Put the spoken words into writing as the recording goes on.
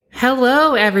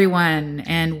Hello, everyone,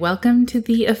 and welcome to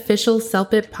the official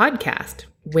CELPIP podcast,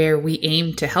 where we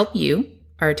aim to help you,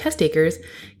 our test takers,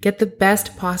 get the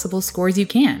best possible scores you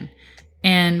can,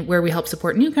 and where we help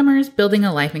support newcomers building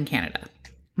a life in Canada.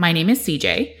 My name is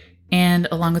CJ, and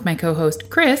along with my co-host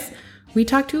Chris, we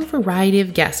talk to a variety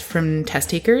of guests from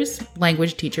test takers,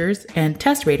 language teachers, and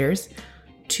test raters,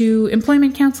 to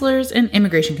employment counselors and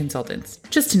immigration consultants,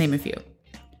 just to name a few.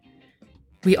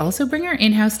 We also bring our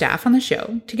in-house staff on the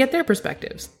show to get their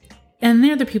perspectives. And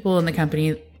they're the people in the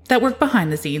company that work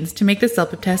behind the scenes to make the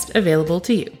CELPIP test available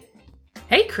to you.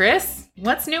 Hey, Chris,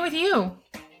 what's new with you?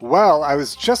 Well, I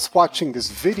was just watching this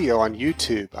video on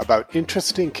YouTube about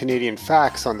interesting Canadian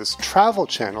facts on this travel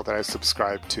channel that I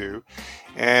subscribe to,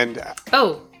 and...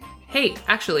 Oh, hey,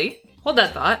 actually, hold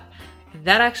that thought.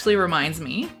 That actually reminds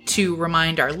me to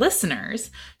remind our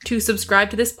listeners to subscribe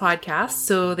to this podcast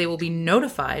so they will be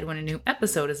notified when a new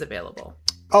episode is available.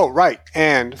 Oh, right.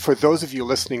 And for those of you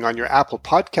listening on your Apple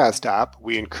Podcast app,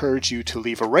 we encourage you to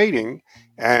leave a rating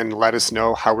and let us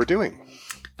know how we're doing.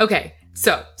 Okay,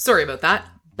 so sorry about that.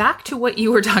 Back to what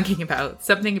you were talking about,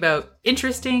 something about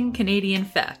interesting Canadian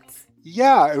facts.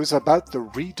 Yeah, it was about the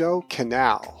Rideau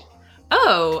Canal.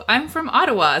 Oh, I'm from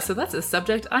Ottawa, so that's a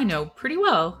subject I know pretty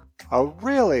well. Oh,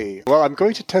 really? Well, I'm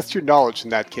going to test your knowledge in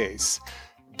that case.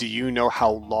 Do you know how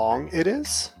long it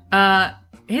is?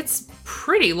 It's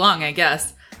pretty long, I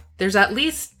guess. There's at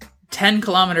least 10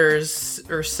 kilometers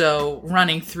or so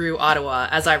running through Ottawa,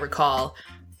 as I recall.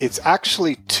 It's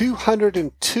actually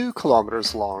 202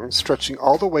 kilometers long, stretching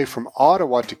all the way from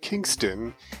Ottawa to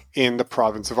Kingston in the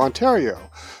province of Ontario.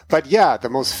 But yeah, the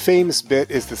most famous bit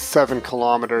is the 7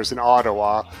 kilometers in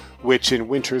Ottawa, which in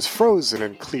winter is frozen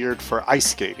and cleared for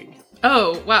ice skating.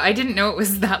 Oh, wow, I didn't know it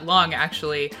was that long,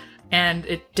 actually. And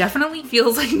it definitely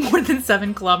feels like more than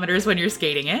 7 kilometers when you're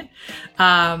skating it.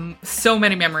 So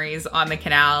many memories on the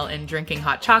canal and drinking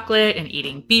hot chocolate and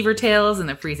eating beaver tails in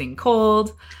the freezing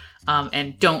cold.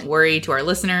 And don't worry to our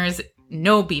listeners,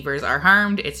 no beavers are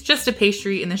harmed. It's just a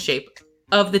pastry in the shape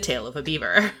of the tail of a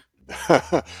beaver.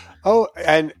 Oh,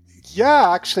 and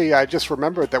yeah, actually, I just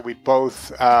remembered that we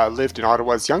both lived in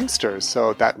Ottawa as youngsters,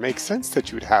 so that makes sense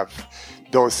that you would have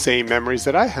those same memories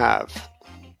that I have.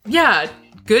 Yeah,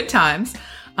 good times.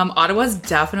 Ottawa's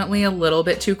definitely a little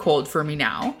bit too cold for me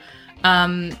now.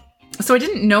 So I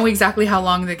didn't know exactly how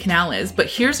long the canal is, but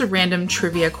here's a random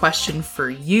trivia question for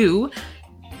you,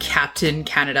 Captain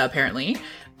Canada, apparently.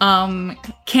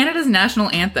 Canada's national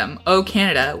anthem, O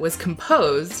Canada, was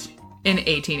composed in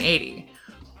 1880.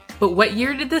 But what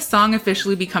year did this song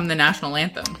officially become the national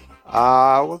anthem?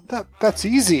 Well, that's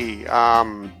easy.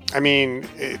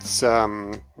 It's,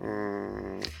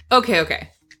 Okay.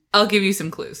 I'll give you some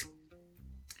clues.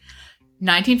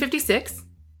 1956,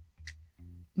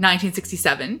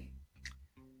 1967,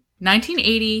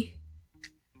 1980,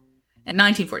 and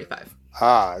 1945.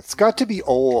 It's got to be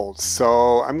old,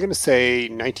 so I'm going to say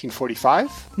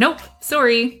 1945? Nope,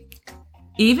 sorry.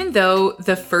 Even though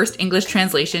the first English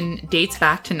translation dates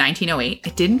back to 1908,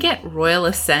 it didn't get royal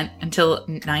assent until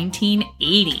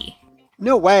 1980.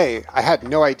 No way. I had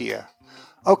no idea.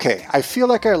 Okay, I feel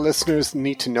like our listeners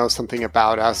need to know something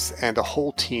about us and the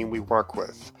whole team we work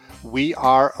with. We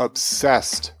are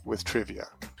obsessed with trivia.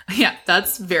 Yeah,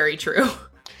 that's very true.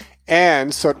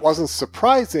 And so it wasn't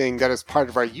surprising that as part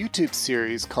of our YouTube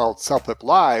series called CELPIP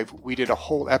Live, we did a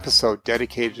whole episode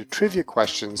dedicated to trivia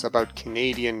questions about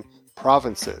Canadian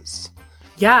provinces.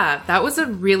 Yeah, that was a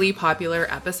really popular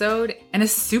episode and a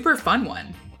super fun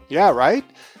one. Yeah, right?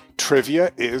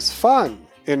 Trivia is fun.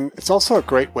 And it's also a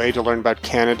great way to learn about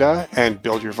Canada and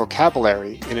build your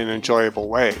vocabulary in an enjoyable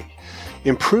way.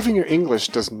 Improving your English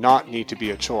does not need to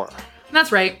be a chore.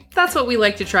 That's right. That's what we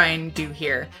like to try and do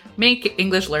here. Make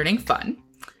English learning fun.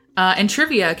 And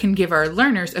trivia can give our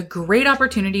learners a great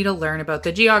opportunity to learn about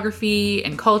the geography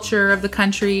and culture of the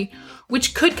country,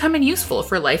 which could come in useful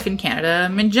for life in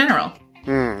Canada in general.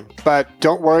 But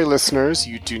don't worry, listeners,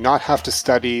 you do not have to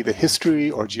study the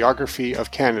history or geography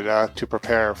of Canada to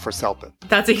prepare for CELPIP.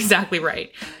 That's exactly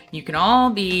right. You can all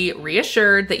be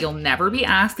reassured that you'll never be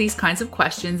asked these kinds of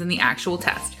questions in the actual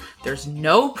test. There's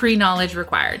no pre-knowledge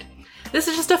required. This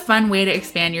is just a fun way to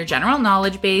expand your general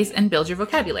knowledge base and build your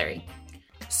vocabulary.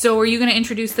 So are you going to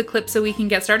introduce the clip so we can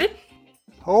get started?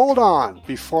 Hold on.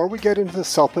 Before we get into the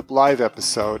CELPIP Live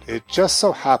episode, it just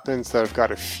so happens that I've got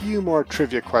a few more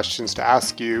trivia questions to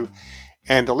ask you,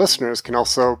 and the listeners can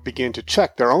also begin to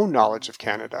check their own knowledge of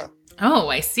Canada. Oh,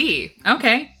 I see.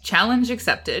 Okay, challenge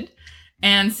accepted.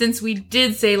 And since we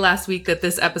did say last week that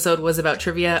this episode was about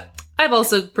trivia, I've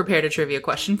also prepared a trivia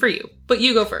question for you. But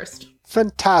you go first.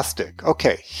 Fantastic.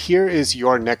 Okay, here is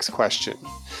your next question.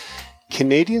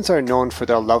 Canadians are known for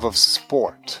their love of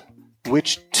sport.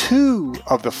 Which two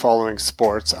of the following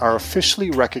sports are officially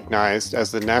recognized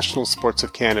as the national sports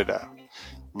of Canada?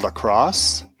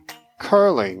 Lacrosse,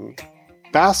 curling,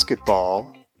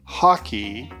 basketball,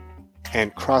 hockey,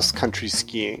 and cross-country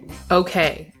skiing.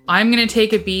 Okay, I'm going to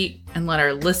take a beat and let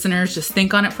our listeners just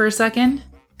think on it for a second.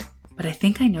 But I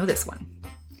think I know this one.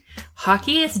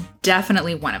 Hockey is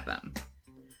definitely one of them.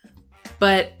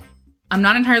 But I'm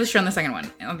not entirely sure on the second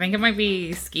one. I think it might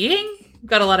be skiing. We've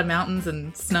got a lot of mountains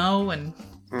and snow and...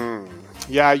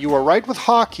 Yeah, you were right with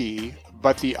hockey,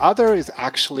 but the other is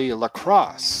actually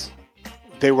lacrosse.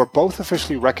 They were both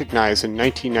officially recognized in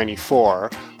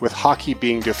 1994, with hockey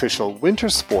being the official winter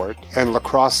sport and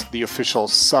lacrosse the official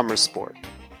summer sport.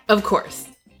 Of course.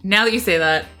 Now that you say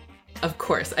that, of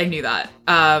course, I knew that.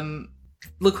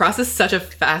 Lacrosse is such a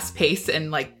fast-paced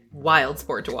and, wild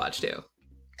sport to watch, too.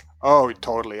 Oh,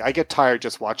 totally. I get tired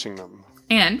just watching them.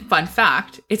 And, fun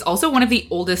fact, it's also one of the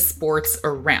oldest sports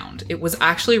around. It was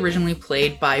actually originally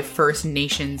played by First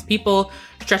Nations people,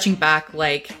 stretching back,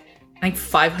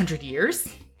 500 years?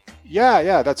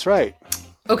 Yeah, that's right.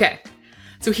 Okay,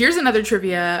 so here's another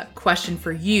trivia question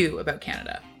for you about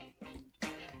Canada.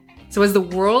 So as the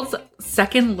world's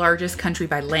second largest country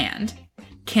by land,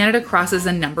 Canada crosses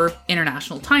a number of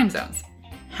international time zones.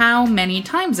 How many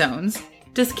time zones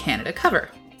does Canada cover?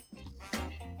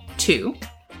 2,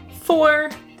 4,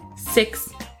 6,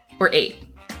 or 8?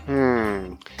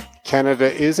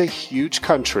 Canada is a huge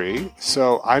country,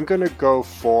 so I'm going to go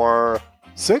for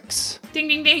 6. Ding,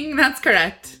 ding, ding. That's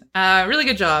correct. Really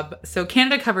good job. So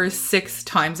Canada covers 6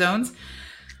 time zones.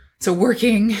 So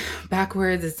working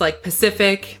backwards, it's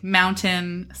Pacific,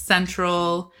 Mountain,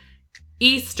 Central,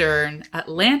 Eastern,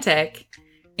 Atlantic.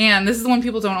 And this is the one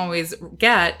people don't always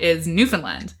get is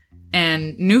Newfoundland.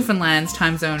 And Newfoundland's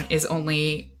time zone is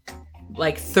only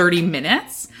 30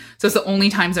 minutes. So it's the only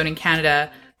time zone in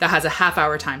Canada that has a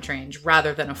half-hour time change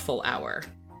rather than a full hour.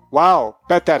 Wow,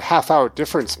 bet that half-hour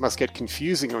difference must get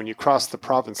confusing when you cross the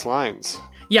province lines.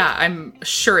 Yeah, I'm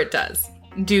sure it does.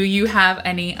 Do you have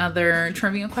any other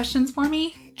trivia questions for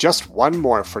me? Just one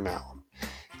more for now.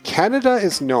 Canada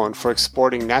is known for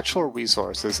exporting natural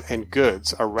resources and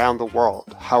goods around the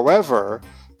world. However,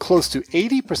 close to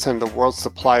 80% of the world's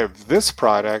supply of this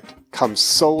product comes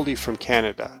solely from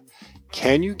Canada.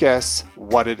 Can you guess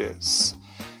what it is?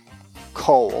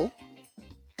 Coal,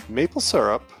 maple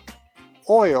syrup,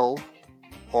 oil,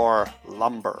 or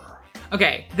lumber?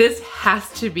 Okay, this has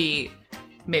to be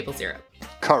maple syrup.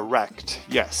 Correct,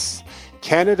 yes.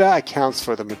 Canada accounts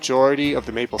for the majority of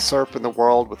the maple syrup in the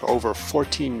world with over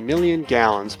 14 million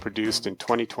gallons produced in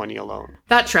 2020 alone.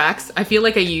 That tracks. I feel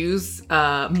like I use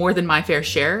more than my fair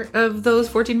share of those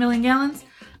 14 million gallons.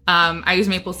 I use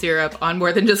maple syrup on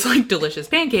more than just delicious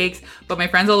pancakes, but my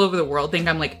friends all over the world think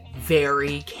I'm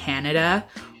very Canada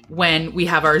when we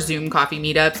have our Zoom coffee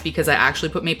meetups because I actually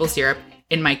put maple syrup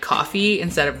in my coffee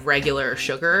instead of regular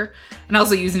sugar, and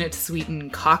also using it to sweeten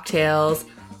cocktails.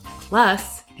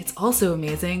 Plus, it's also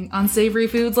amazing on savory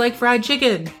foods like fried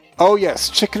chicken. Oh yes,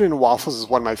 chicken and waffles is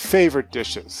one of my favorite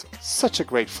dishes. Such a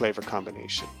great flavor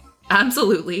combination.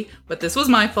 Absolutely, but this was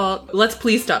my fault. Let's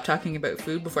please stop talking about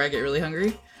food before I get really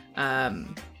hungry.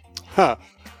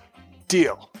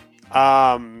 Deal.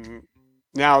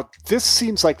 Now, this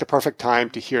seems like the perfect time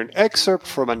to hear an excerpt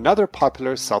from another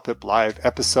popular CELPIP Live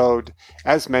episode.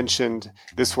 As mentioned,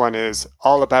 this one is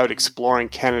all about exploring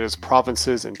Canada's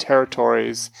provinces and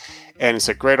territories, and it's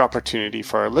a great opportunity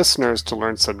for our listeners to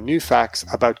learn some new facts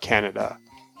about Canada.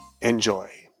 Enjoy.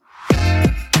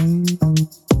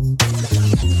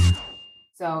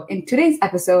 So in today's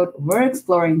episode, we're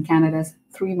exploring Canada's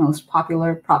 3 most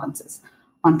popular provinces: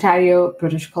 Ontario,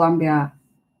 British Columbia,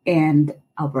 and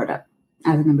Alberta.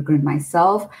 As an immigrant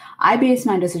myself, I based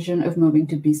my decision of moving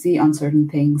to BC on certain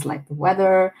things like the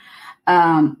weather,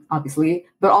 obviously,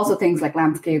 but also things like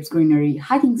landscapes, greenery,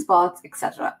 hiking spots,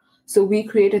 etc. So we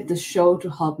created this show to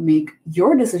help make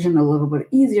your decision a little bit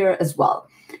easier as well.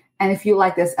 And if you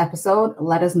like this episode,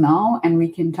 let us know, and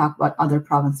we can talk about other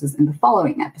provinces in the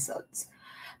following episodes.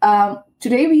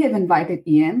 Today we have invited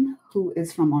Ian, who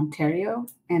is from Ontario,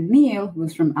 and Neil, who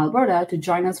is from Alberta, to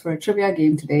join us for a trivia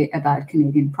game today about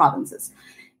Canadian provinces.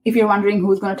 If you're wondering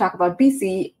who's going to talk about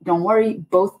BC, don't worry,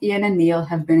 both Ian and Neil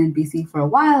have been in BC for a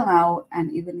while now,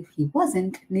 and even if he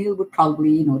wasn't, Neil would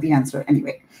probably know the answer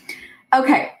anyway.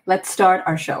 Okay, let's start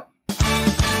our show.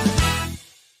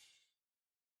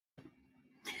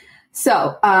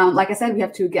 So, like I said, we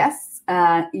have 2 guests,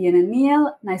 Ian and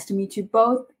Neil. Nice to meet you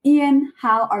both. Ian,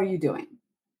 how are you doing?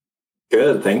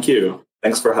 Good, thank you.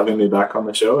 Thanks for having me back on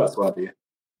the show, Aswati.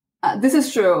 This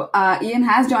is true. Ian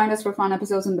has joined us for fun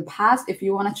episodes in the past. If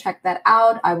you want to check that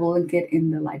out, I will link it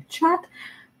in the live chat.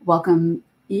 Welcome,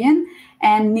 Ian.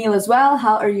 And Neil as well.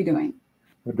 How are you doing?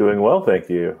 We're doing well, thank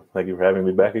you. Thank you for having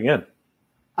me back again.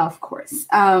 Of course.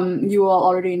 You all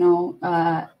already know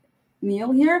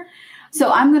Neil here.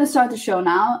 So I'm going to start the show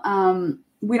now.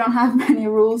 We don't have many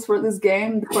rules for this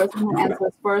game. The person who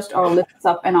answers first or lifts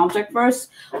up an object first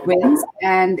wins.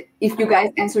 And if you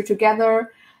guys answer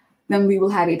together, then we will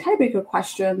have a tiebreaker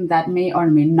question that may or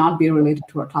may not be related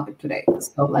to our topic today.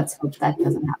 So let's hope that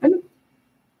doesn't happen.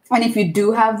 And if you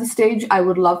do have the stage, I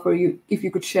would love for you if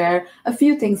you could share a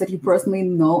few things that you personally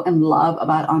know and love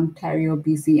about Ontario,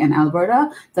 BC, and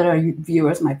Alberta that our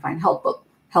viewers might find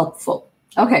helpful.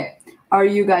 Okay, are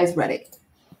you guys ready?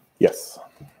 Yes.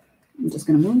 I'm just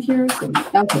going to move here.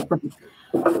 Okay, perfect.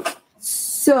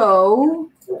 So,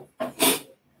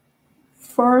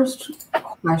 first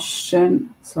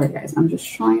question. Sorry, guys. I'm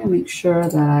just trying to make sure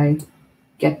that I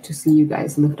get to see you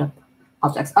guys lift up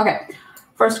objects. Okay,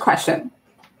 first question.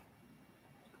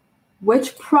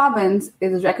 Which province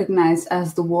is recognized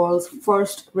as the world's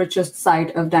first richest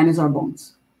site of dinosaur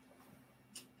bones?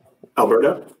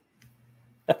 Alberta.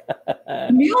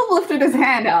 Neil lifted his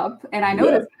hand up, and I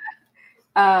noticed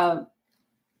that.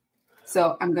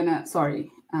 So I'm gonna.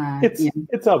 Sorry, Ian.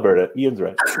 It's Alberta. Ian's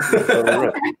right.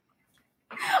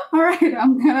 All right,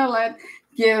 I'm gonna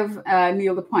give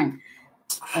Neil the point.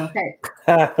 Okay.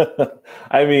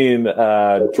 I mean,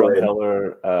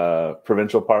 Drumheller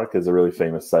Provincial Park is a really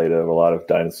famous site of a lot of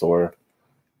dinosaur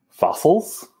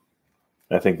fossils.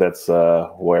 I think that's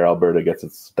where Alberta gets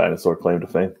its dinosaur claim to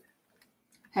fame.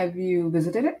 Have you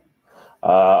visited it?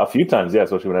 A few times, yeah.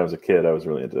 Especially when I was a kid, I was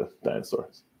really into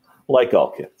dinosaurs, like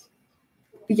all kids.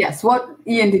 Yes.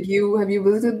 Ian? Have you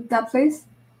visited that place?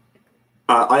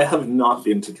 I have not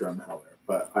been to Drumheller,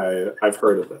 but I've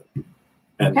heard of it.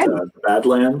 And the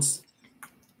Badlands.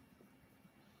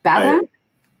 Badlands?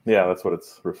 Yeah, that's what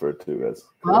it's referred to as.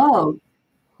 Oh,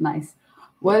 nice.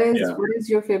 What is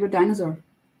your favorite dinosaur,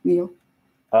 Neil?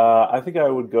 I think I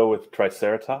would go with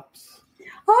Triceratops.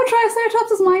 Oh,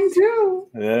 Triceratops is mine too.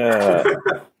 Yeah.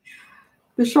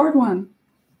 The short one,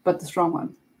 but the strong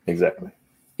one. Exactly.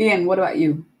 Ian, what about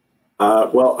you?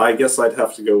 Well, I guess I'd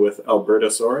have to go with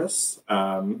Albertosaurus,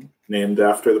 named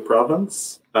after the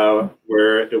province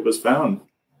where it was found.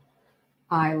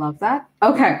 I love that.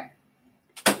 Okay.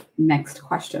 Next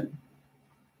question.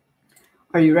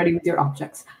 Are you ready with your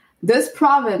objects? This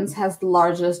province has the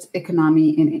largest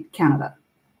economy in Canada.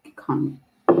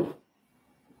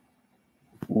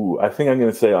 Ooh, I think I'm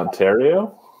going to say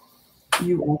Ontario.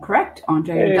 You are correct.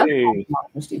 Ontario does have the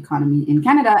largest economy in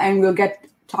Canada, and we'll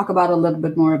talk about a little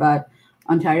bit more about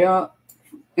Ontario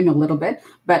in a little bit.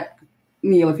 But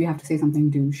Neil, if you have to say something,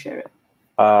 do share it.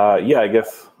 Yeah, I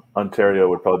guess Ontario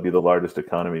would probably be the largest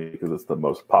economy because it's the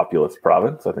most populous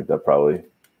province. I think that probably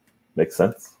makes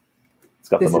sense. It's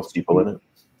got the most people in it.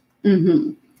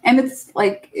 Mm-hmm. And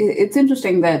it's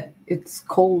interesting that it's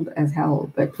cold as hell,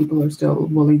 but people are still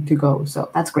willing to go. So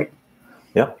that's great.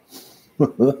 Yeah.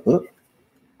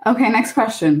 Okay, next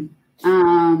question.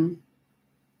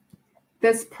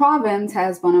 This province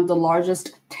has one of the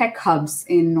largest tech hubs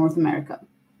in North America.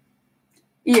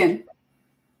 Ian.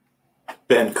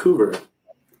 Vancouver.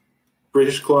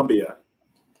 British Columbia.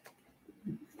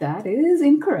 That is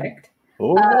incorrect.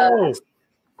 Oh,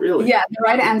 really? Yeah, the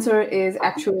right answer is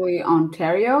actually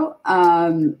Ontario.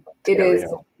 It is.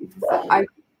 I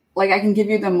can give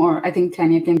you the more. I think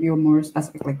Tanya can give you a more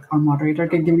specific, like our moderator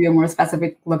can give you a more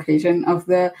specific location of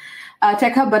the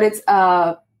tech hub. But it's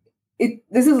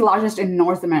this is largest in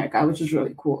North America, which is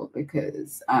really cool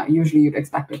because usually you'd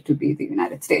expect it to be the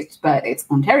United States, but it's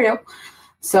Ontario.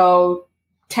 So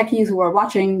techies who are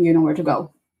watching, you know where to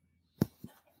go.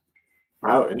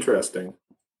 Wow, interesting.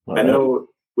 I know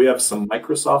we have some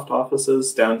Microsoft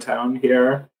offices downtown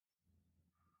here,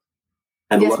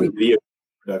 and a lot of video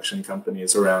production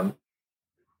companies around.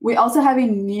 We also have a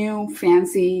new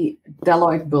fancy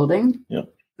Deloitte building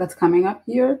that's coming up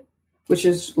here, which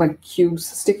is like cubes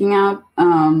sticking out,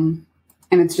 and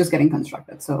it's just getting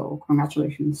constructed. So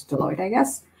congratulations, Deloitte, I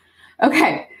guess.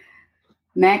 Okay,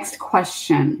 next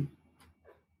question.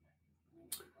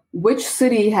 Which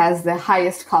city has the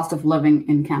highest cost of living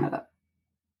in Canada?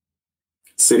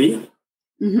 City?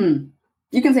 Mm-hmm.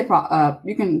 You can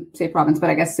say province, but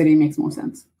I guess city makes more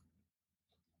sense.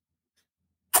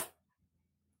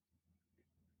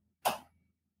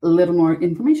 A little more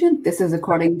information. This is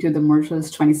according to the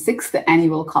Mercer's 26th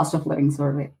annual cost of living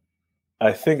survey.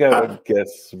 I think I would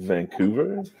guess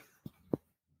Vancouver.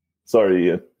 Sorry,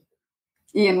 Ian.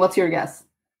 Ian, what's your guess?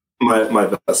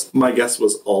 My guess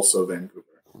was also Vancouver.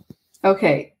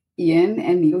 Okay. Ian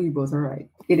and Neil, you both are right.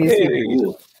 It is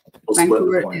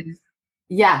Vancouver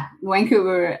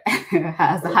Vancouver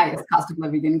has the highest cost of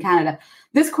living in Canada.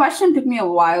 This question took me a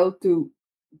while to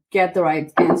get the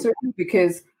right answer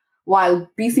because while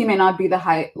BC may not be the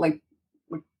high, like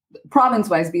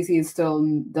province-wise, BC is still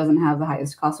doesn't have the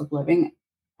highest cost of living.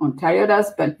 Ontario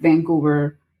does, but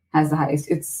Vancouver has the highest.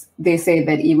 They say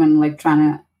that even like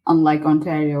unlike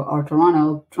Ontario or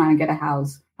Toronto, trying to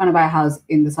buy a house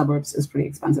in the suburbs is pretty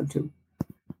expensive too.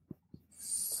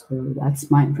 So that's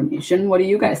my information. What do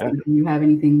you guys think? Do you have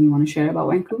anything you want to share about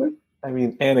Vancouver? I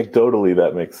mean, anecdotally,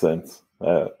 that makes sense.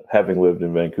 Having lived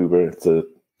in Vancouver, it's a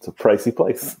pricey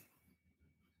place.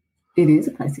 It is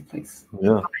a pricey place.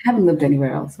 Yeah, I haven't lived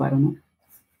anywhere else, so I don't know.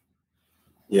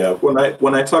 Yeah,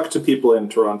 when I talk to people in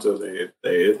Toronto,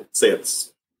 they say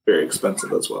it's very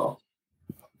expensive as well.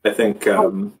 I think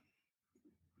Canada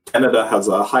has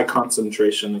a high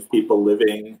concentration of people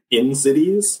living in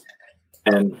cities,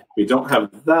 and we don't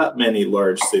have that many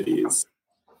large cities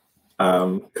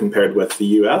compared with the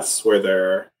US, where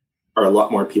there are a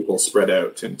lot more people spread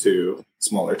out into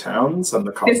smaller towns, and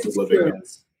the cost of living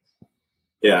is,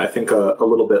 I think a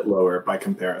little bit lower by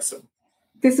comparison.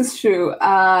 This is true.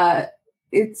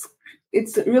 It's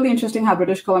really interesting how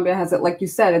British Columbia has it. Like you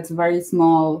said, it's a very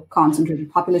small, concentrated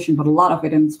population, but a lot of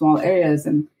it in small areas,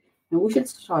 and we should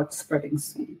start spreading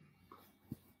soon.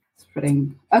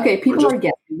 Okay, people are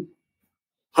getting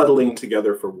huddling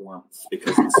together for warmth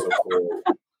because it's so cold.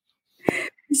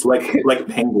 It's like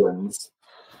penguins.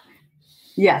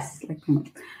 Yes, like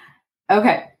penguins.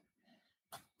 Okay.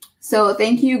 So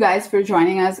thank you guys for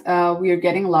joining us. We are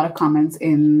getting a lot of comments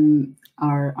in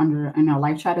our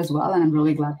live chat as well, and I'm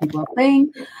really glad people are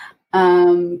playing.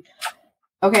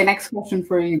 Okay, next question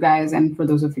for you guys and for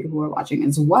those of you who are watching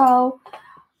as well.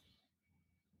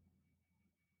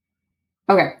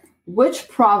 Okay, which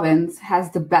province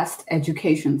has the best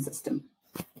education system?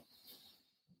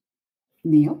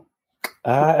 Neil?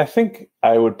 I think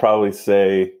I would probably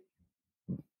say,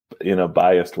 in a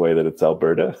biased way, that it's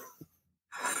Alberta.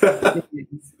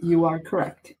 You are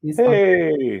correct. Yes,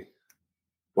 hey!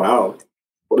 Wow.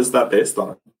 What is that based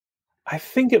on? I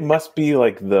think it must be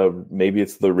like maybe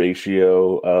it's the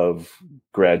ratio of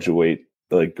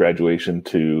graduation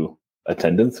to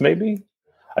attendance, maybe.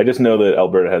 I just know that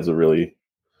Alberta has a really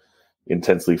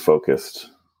intensely focused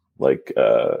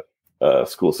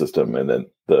school system, and then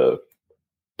the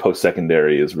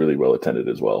post-secondary is really well attended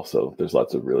as well. So there's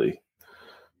lots of really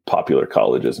popular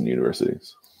colleges and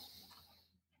universities.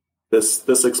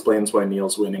 This explains why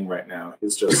Neil's winning right now.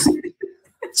 He's just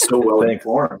so well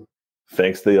informed.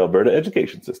 Thanks to the Alberta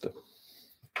education system.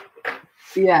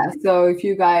 Yeah, so if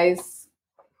you guys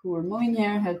who are moving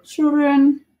here had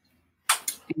children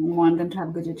and you want them to have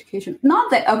a good education,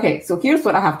 so here's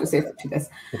what I have to say to this.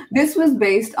 This was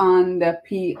based on the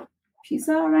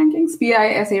PISA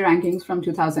rankings from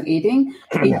 2018,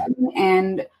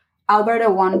 and Alberta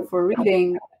won for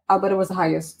reading. Alberta was the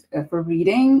highest for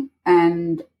reading,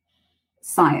 and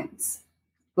science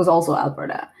was also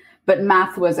Alberta. But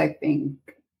math was, I think,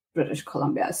 British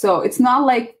Columbia. So it's not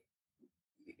like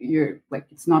we're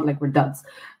duds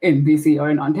in BC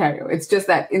or in Ontario. It's just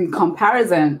that in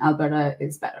comparison, Alberta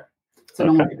is better. So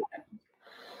don't worry about it.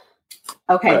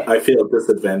 Okay. I feel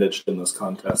disadvantaged in this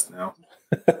contest now.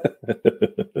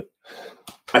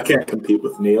 I can't compete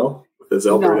with Neil with his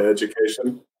Alberta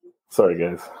education. Sorry,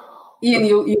 guys. Ian,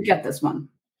 you get this one.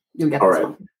 You'll get this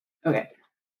one. Okay.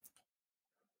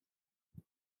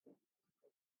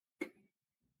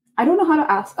 I don't know how to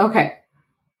ask. Okay.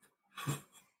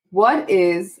 What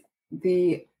is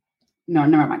no,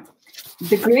 never mind.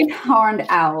 The great horned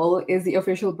owl is the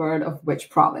official bird of which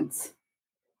province?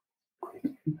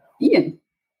 Ian.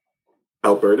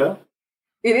 Alberta?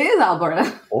 It is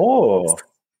Alberta. Oh.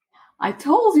 I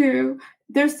told you.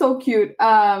 They're so cute.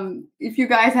 If you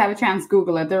guys have a chance,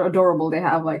 Google it. They're adorable. They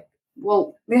have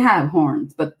they have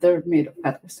horns, but they're made of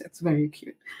feathers. It's very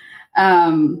cute.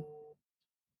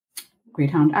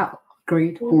 Great horned owl.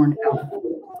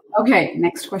 Okay,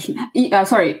 next question.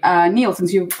 Neil,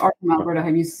 since you are from Alberta,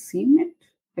 have you seen it?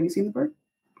 Have you seen the bird?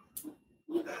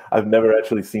 I've never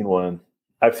actually seen one.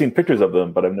 I've seen pictures of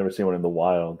them, but I've never seen one in the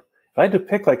wild. If I had to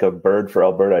pick like a bird for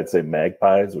Alberta, I'd say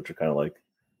magpies, which are kind of like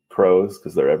crows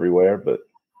because they're everywhere. But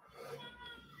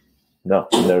no,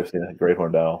 I've never seen a great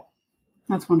horned owl.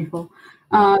 That's wonderful.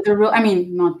 They're real. I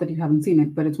mean, not that you haven't seen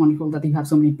it, but it's wonderful that you have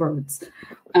so many birds.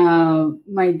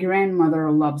 My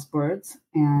grandmother loves birds,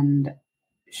 and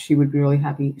she would be really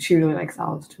happy. She really likes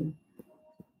owls too.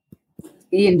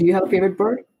 Ian, do you have a favorite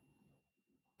bird?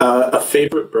 A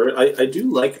favorite bird? I do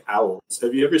like owls.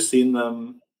 Have you ever seen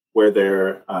them where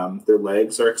their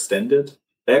legs are extended?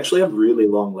 They actually have really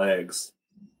long legs.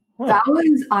 That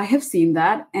was, I have seen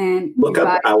that, and Look you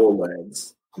up guys, owl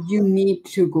legs. you need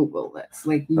to Google this.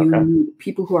 Like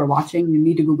people who are watching, you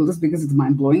need to Google this because it's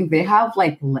mind blowing. They have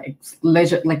like legs,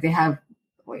 like they have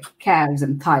like calves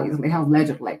and thighs. They have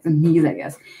legit legs and knees, I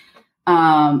guess.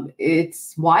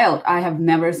 It's wild. I have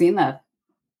never seen that.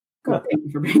 God, thank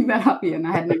you for bringing that up, Ian.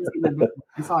 I had never seen that before.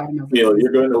 I saw it. Neil,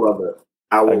 you're going to love it.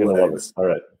 Owl I'm gonna love legs. it. All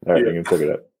right, I'm gonna check it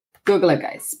out. Google it,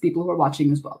 guys. People who are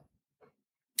watching as well.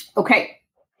 Okay.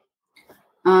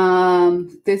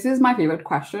 This is my favorite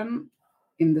question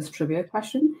in this trivia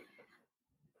question.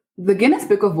 The Guinness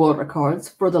Book of World Records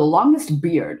for the longest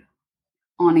beard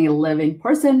on a living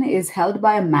person is held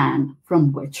by a man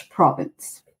from which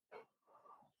province?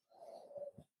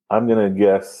 I'm gonna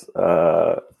guess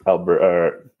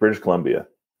British Columbia.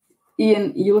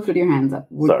 Ian, you lifted your hands up.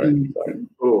 Sorry.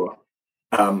 Oh,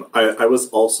 I was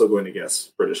also going to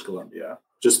guess British Columbia,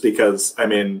 just because, I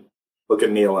mean, look at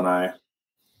Neil and I.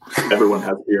 Everyone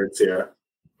has beards here.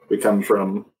 We come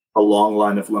from a long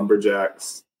line of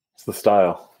lumberjacks. It's the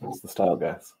style. It's the style,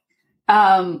 guys.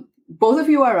 Both of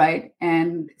you are right.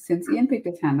 And since Ian picked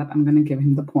his hand up, I'm going to give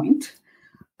him the point.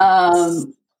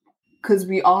 Because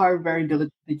we are very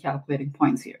diligently calculating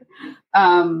points here.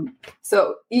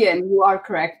 So, Ian, you are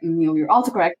correct. And Neil, you're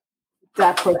also correct.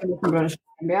 That person is from British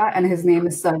Columbia, and his name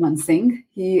is Sarwan Singh.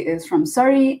 He is from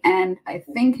Surrey, and I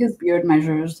think his beard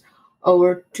measures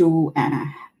over 2.1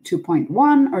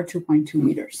 or 2.2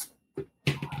 meters.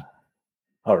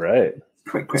 All right.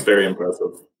 Quick. It's very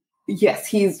impressive.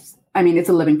 Yes, it's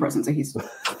a living person, so he's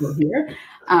still here.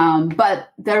 But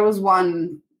there was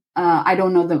one, I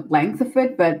don't know the length of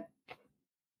it, but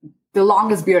the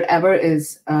longest beard ever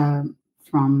is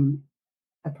from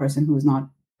a person who is not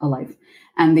alive.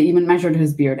 And they even measured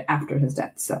his beard after his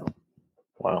death. So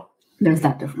wow, there's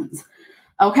that difference.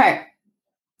 Okay.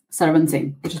 Sarwan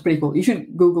Singh, which is pretty cool. You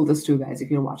should Google this too, guys, if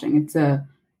you're watching.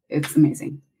 It's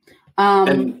amazing.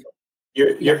 And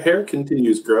your hair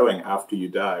continues growing after you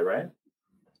die, right?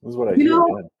 This is what I hear.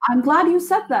 I'm glad you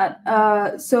said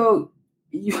that. So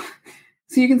you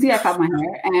can see I cut my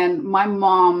hair, and my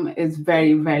mom is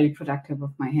very, very protective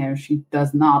of my hair. She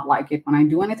does not like it when I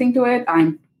do anything to it.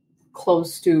 I'm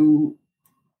close to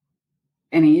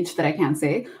an age that I can't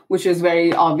say, which is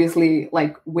very obviously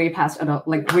like way past adult,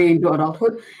 like way into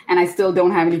adulthood, and I still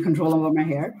don't have any control over my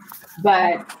hair.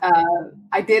 But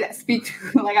I did speak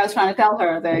to, like I was trying to tell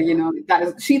her that that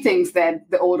is, she thinks that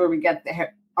the older we get,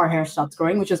 our hair stops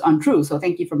growing, which is untrue. So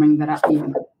thank you for bringing that up,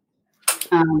 Ian.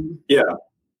 Yeah.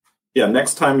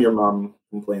 Next time your mom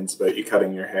complains about you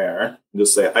cutting your hair,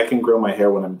 just say, "I can grow my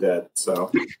hair when I'm dead." So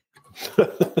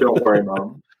don't worry,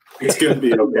 Mom. It's going to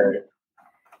be okay.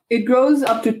 It grows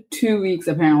up to 2 weeks,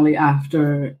 apparently,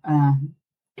 after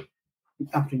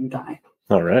you die.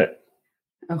 All right.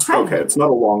 Okay, it's not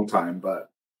a long time, but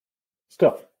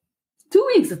still. 2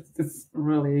 weeks, it's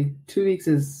really, 2 weeks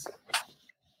is,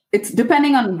 it's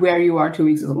depending on where you are, 2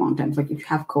 weeks is a long time. It's like if you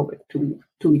have COVID,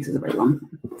 2 weeks is a very long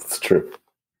time. It's true.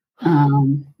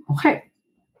 Okay.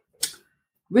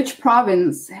 Which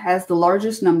province has the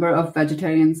largest number of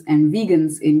vegetarians and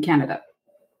vegans in Canada?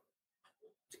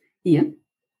 Ian?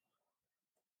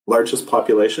 Largest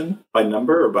population by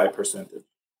number or by percentage?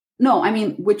 No, I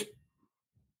mean, by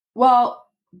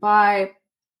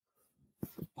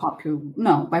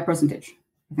percentage.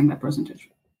 I think by percentage.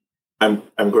 I'm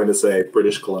going to say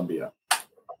British Columbia.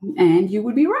 And you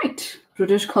would be right.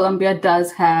 British Columbia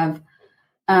does have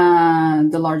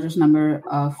the largest number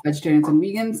of vegetarians and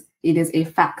vegans. It is a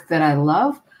fact that I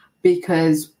love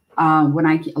because when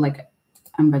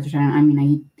I'm vegetarian. I mean, I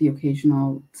eat the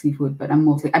occasional seafood, but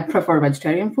I prefer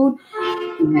vegetarian food.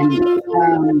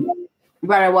 And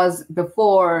where I was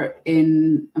before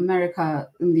in America,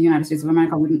 in the United States of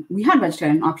America, we had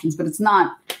vegetarian options, but it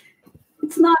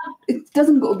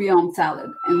doesn't go beyond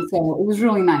salad. And so it was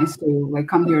really nice to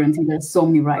come here and see there's so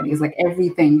many varieties. Like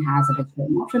everything has a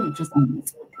vegetarian option. It's just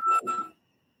amazing.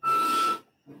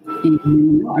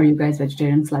 Are you guys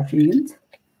vegetarian/vegans?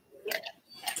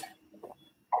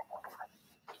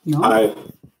 No,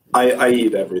 I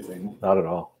eat everything. Not at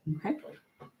all. Okay.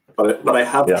 But I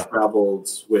have traveled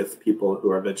with people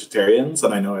who are vegetarians,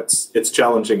 and I know it's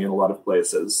challenging in a lot of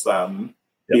places.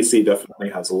 BC definitely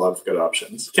has a lot of good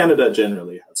options. Canada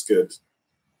generally has good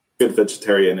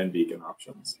vegetarian and vegan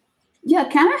options. Yeah,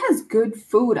 Canada has good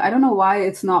food. I don't know why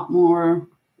it's not more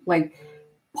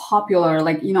popular.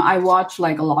 I watch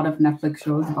a lot of Netflix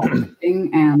shows about cooking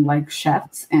and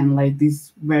chefs and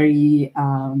these very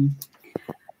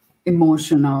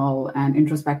emotional and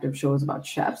introspective shows about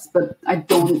chefs, but I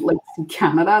don't see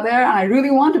Canada there, and I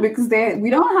really want to because we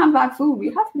don't have that food.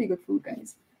 We have pretty good food,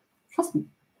 guys. Trust me.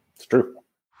 It's true.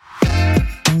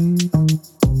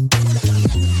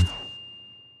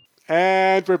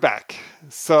 And we're back.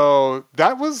 So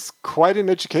that was quite an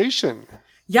education.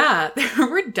 Yeah, there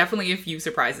were definitely a few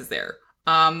surprises there.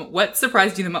 What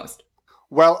surprised you the most?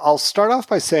 Well, I'll start off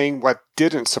by saying what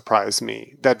didn't surprise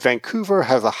me, that Vancouver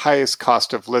has the highest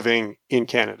cost of living in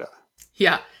Canada.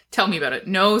 Yeah, tell me about it.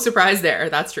 No surprise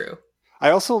there. That's true. I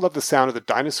also love the sound of the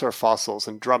dinosaur fossils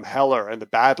in Drumheller and the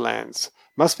Badlands.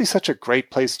 Must be such a great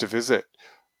place to visit.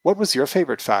 What was your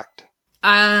favorite fact?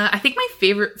 I think my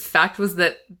favorite fact was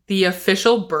that the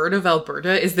official bird of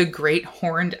Alberta is the great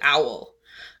horned owl.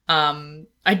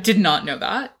 I did not know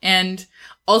that. And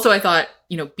also I thought,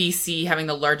 BC having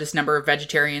the largest number of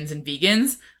vegetarians and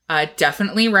vegans,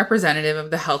 definitely representative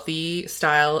of the healthy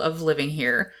style of living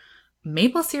here.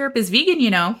 Maple syrup is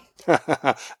vegan,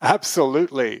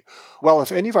 Absolutely. Well,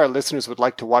 if any of our listeners would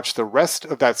like to watch the rest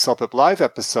of that CELPIP Live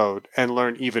episode and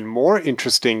learn even more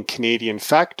interesting Canadian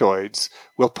factoids,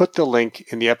 we'll put the link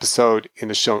in the episode in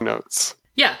the show notes.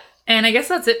 Yeah, and I guess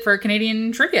that's it for a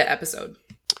Canadian trivia episode.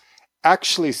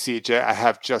 Actually, CJ, I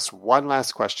have just one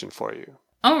last question for you.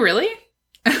 Oh, really?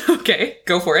 Okay,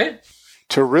 go for it.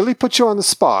 To really put you on the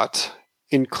spot,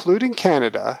 including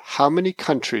Canada, how many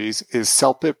countries is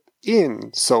CELPIP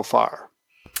in so far?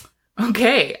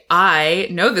 Okay, I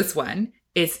know this one.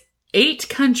 It's 8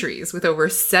 countries with over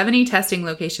 70 testing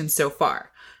locations so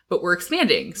far, but we're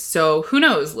expanding. So who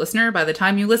knows, listener, by the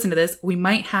time you listen to this, we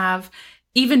might have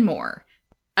even more.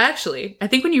 Actually, I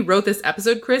think when you wrote this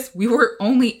episode, Chris, we were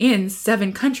only in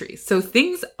 7 countries. So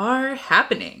things are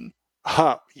happening.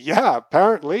 Yeah,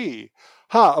 apparently.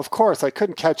 Of course, I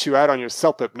couldn't catch you out on your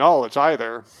CELPIP knowledge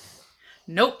either.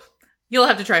 Nope. You'll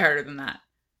have to try harder than that.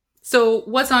 So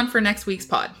what's on for next week's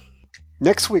pod?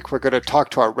 Next week, we're going to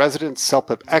talk to our resident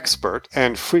CELPIP expert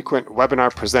and frequent webinar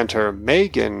presenter,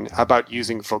 Megan, about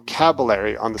using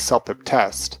vocabulary on the CELPIP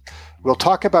test. We'll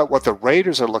talk about what the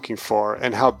raters are looking for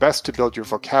and how best to build your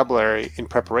vocabulary in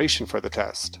preparation for the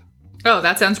test. Oh,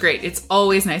 that sounds great. It's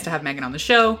always nice to have Megan on the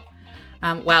show.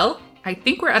 Well, I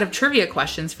think we're out of trivia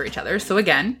questions for each other. So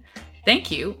again, thank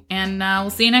you, and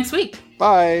we'll see you next week.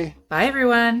 Bye. Bye,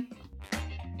 everyone.